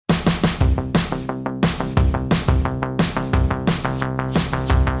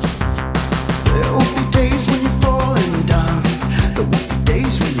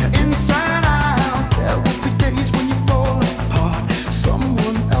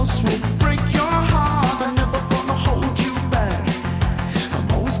else will break your heart. I'm never gonna hold you back.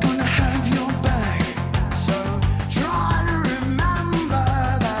 I'm always gonna have your back. So try to remember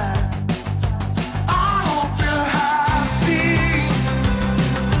that. I hope you're happy.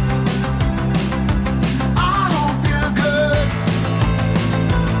 I hope you're good.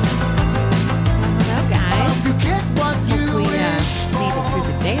 Hello, guys. I hope you get what you We wish made it through for.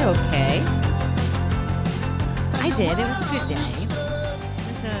 the day okay. I did. It was a good day. It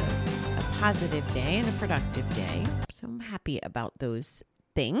was a positive day and a productive day. So I'm happy about those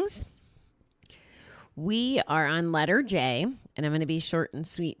things. We are on letter J, and I'm going to be short and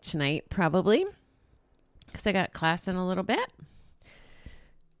sweet tonight, probably, because I got class in a little bit.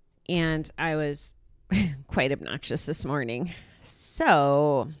 And I was quite obnoxious this morning.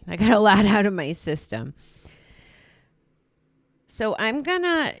 So I got a lot out of my system. So I'm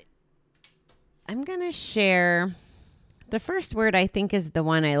gonna share the first word I think is the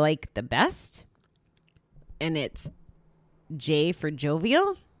one I like the best. And it's J for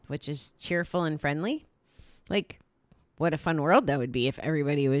jovial, which is cheerful and friendly. Like, what a fun world that would be if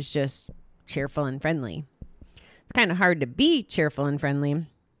everybody was just cheerful and friendly. It's kind of hard to be cheerful and friendly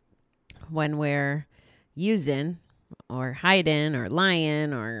when we're using or hiding or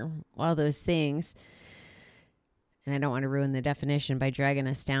lying or all those things. And I don't want to ruin the definition by dragging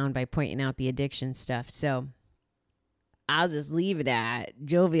us down by pointing out the addiction stuff. So I'll just leave it at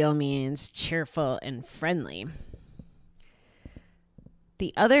jovial means cheerful and friendly.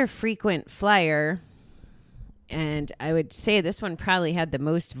 The other frequent flyer, and I would say this one probably had the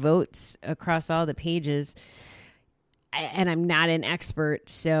most votes across all the pages, and I'm not an expert,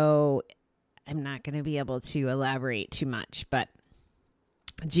 so I'm not going to be able to elaborate too much, but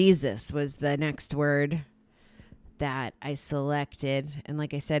Jesus was the next word that I selected. And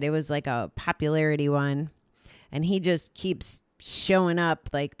like I said, it was like a popularity one. And he just keeps showing up.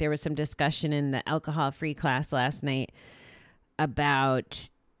 Like there was some discussion in the alcohol-free class last night about,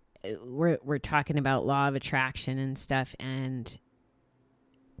 we're talking about law of attraction and stuff, and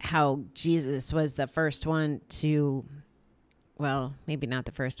how Jesus was the first one to, well, maybe not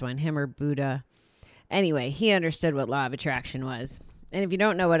the first one, him or Buddha. Anyway, he understood what law of attraction was. And if you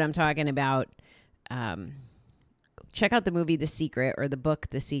don't know what I'm talking about, check out the movie The Secret or the book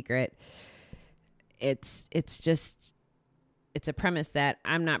The Secret. It's a premise that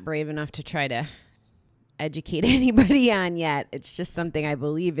I'm not brave enough to try to educate anybody on yet. It's just something I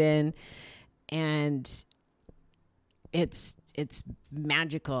believe in, and it's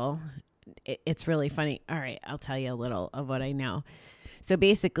magical. It's really funny. All right, I'll tell you a little of what I know. So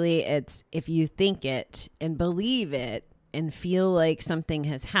basically, it's if you think it and believe it and feel like something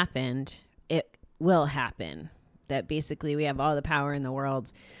has happened, it will happen. That basically we have all the power in the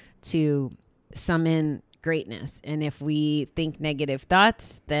world to summon greatness. And if we think negative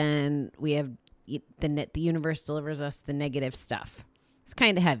thoughts, then we have the universe delivers us the negative stuff. It's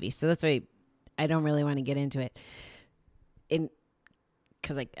kind of heavy. So that's why I don't really want to get into it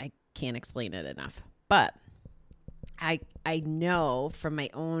because I can't explain it enough. But I know from my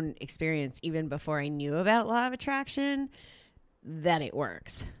own experience, even before I knew about law of attraction, that it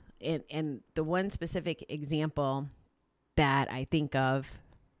works. And the one specific example that I think of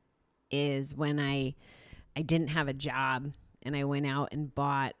is when I didn't have a job and I went out and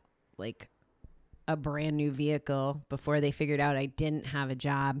bought like a brand new vehicle before they figured out I didn't have a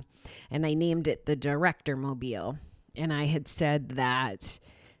job, and I named it the Director Mobile. And I had said that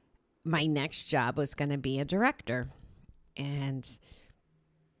my next job was going to be a director, and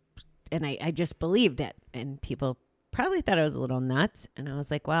I just believed it, and people probably thought I was a little nuts. And I was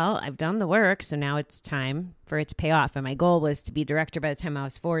like, well, I've done the work, so now it's time for it to pay off. And my goal was to be director by the time I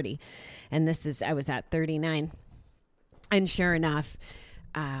was 40. And I was at 39. And sure enough,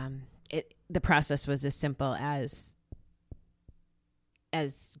 the process was as simple as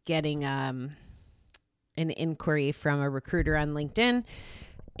getting an inquiry from a recruiter on LinkedIn.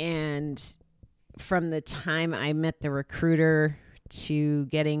 And from the time I met the recruiter to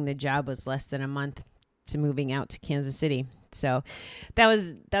getting the job was less than a month to moving out to Kansas City. So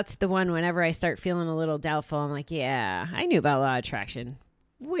that's the one whenever I start feeling a little doubtful, I'm like, yeah, I knew about law of attraction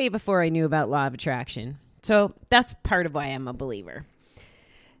way before I knew about law of attraction. So that's part of why I'm a believer.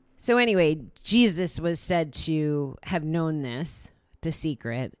 So anyway, Jesus was said to have known this, The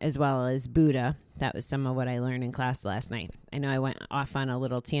Secret, as well as Buddha. That was some of what I learned in class last night. I know I went off on a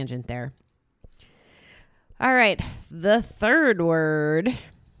little tangent there. All right, the third word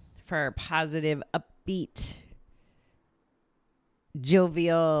for our positive, upbeat,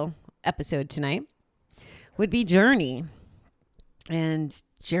 jovial episode tonight would be journey. And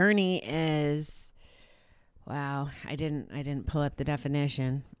journey is, wow, I didn't pull up the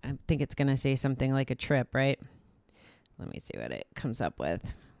definition. I think it's going to say something like a trip, right? Let me see what it comes up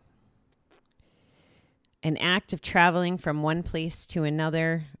with. An act of traveling from one place to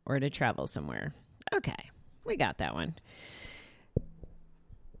another or to travel somewhere. Okay, we got that one.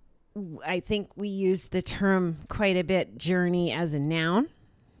 I think we use the term quite a bit, journey, as a noun.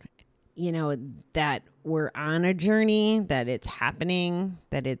 You know, that we're on a journey, that it's happening,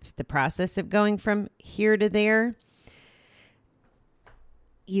 that it's the process of going from here to there.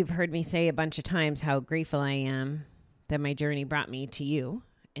 You've heard me say a bunch of times how grateful I am that my journey brought me to you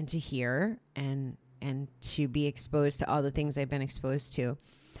and to here and to be exposed to all the things I've been exposed to.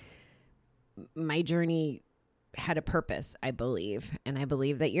 My journey had a purpose, I believe, and I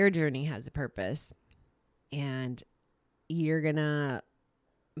believe that your journey has a purpose, and you're going to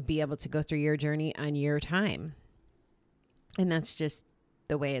be able to go through your journey on your time. And that's just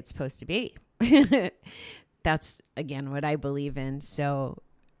the way it's supposed to be. That's, again, what I believe in. So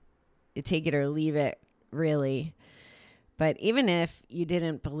take it or leave it, really. But even if you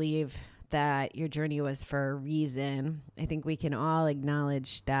didn't believe that your journey was for a reason, I think we can all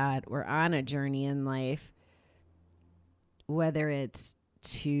acknowledge that we're on a journey in life, whether it's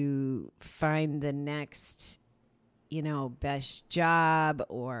to find the next, best job,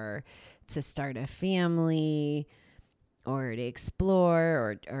 or to start a family, or to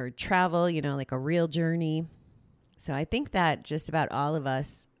explore or travel, like a real journey. So I think that just about all of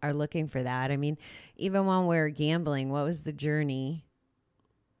us are looking for that. I mean, even when we're gambling, what was the journey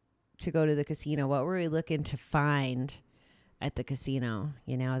to go to the casino? What were we looking to find at the casino?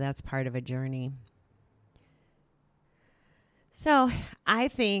 That's part of a journey. So I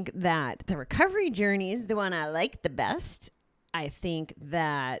think that the recovery journey is the one I like the best. I think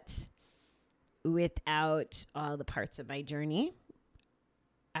that without all the parts of my journey,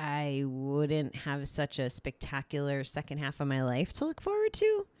 I wouldn't have such a spectacular second half of my life to look forward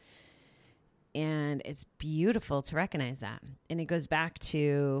to. And it's beautiful to recognize that. And it goes back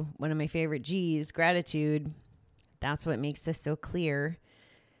to one of my favorite G's, gratitude. That's what makes this so clear.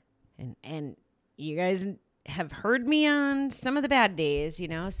 And you guys have heard me on some of the bad days.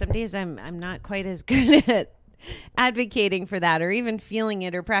 Some days I'm not quite as good at advocating for that, or even feeling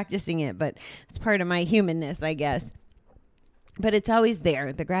it or practicing it, but it's part of my humanness, I guess. But it's always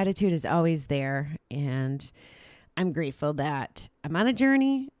there. The gratitude is always there. And I'm grateful that I'm on a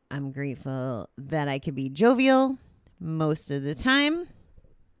journey. I'm grateful that I can be jovial most of the time.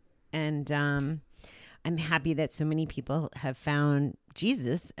 And I'm happy that so many people have found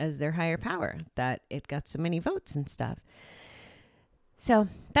Jesus as their higher power, that it got so many votes and stuff. So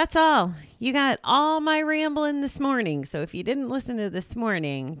that's all. You got all my rambling this morning. So if you didn't listen to this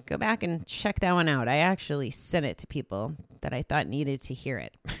morning, go back and check that one out. I actually sent it to people that I thought needed to hear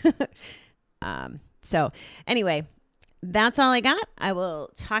it. So anyway, that's all I got. I will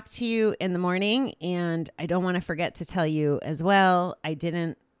talk to you in the morning. And I don't want to forget to tell you as well, I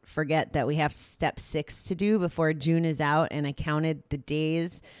didn't forget that we have step 6 to do before June is out. And I counted the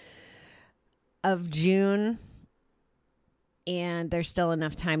days of June, and there's still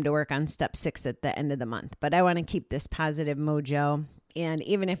enough time to work on step 6 at the end of the month. But I want to keep this positive mojo. And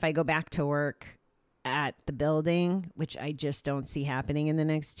even if I go back to work at the building, which I just don't see happening in the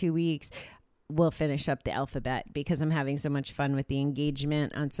next 2 weeks, we'll finish up the alphabet, because I'm having so much fun with the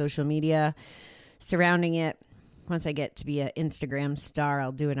engagement on social media surrounding it. Once I get to be an Instagram star,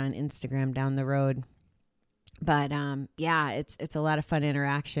 I'll do it on Instagram down the road. But yeah, it's a lot of fun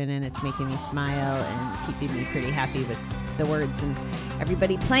interaction, and it's making me smile and keeping me pretty happy with the words and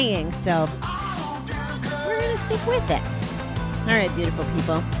everybody playing. So we're going to stick with it. All right, beautiful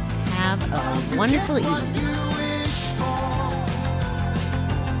people. Have a wonderful evening.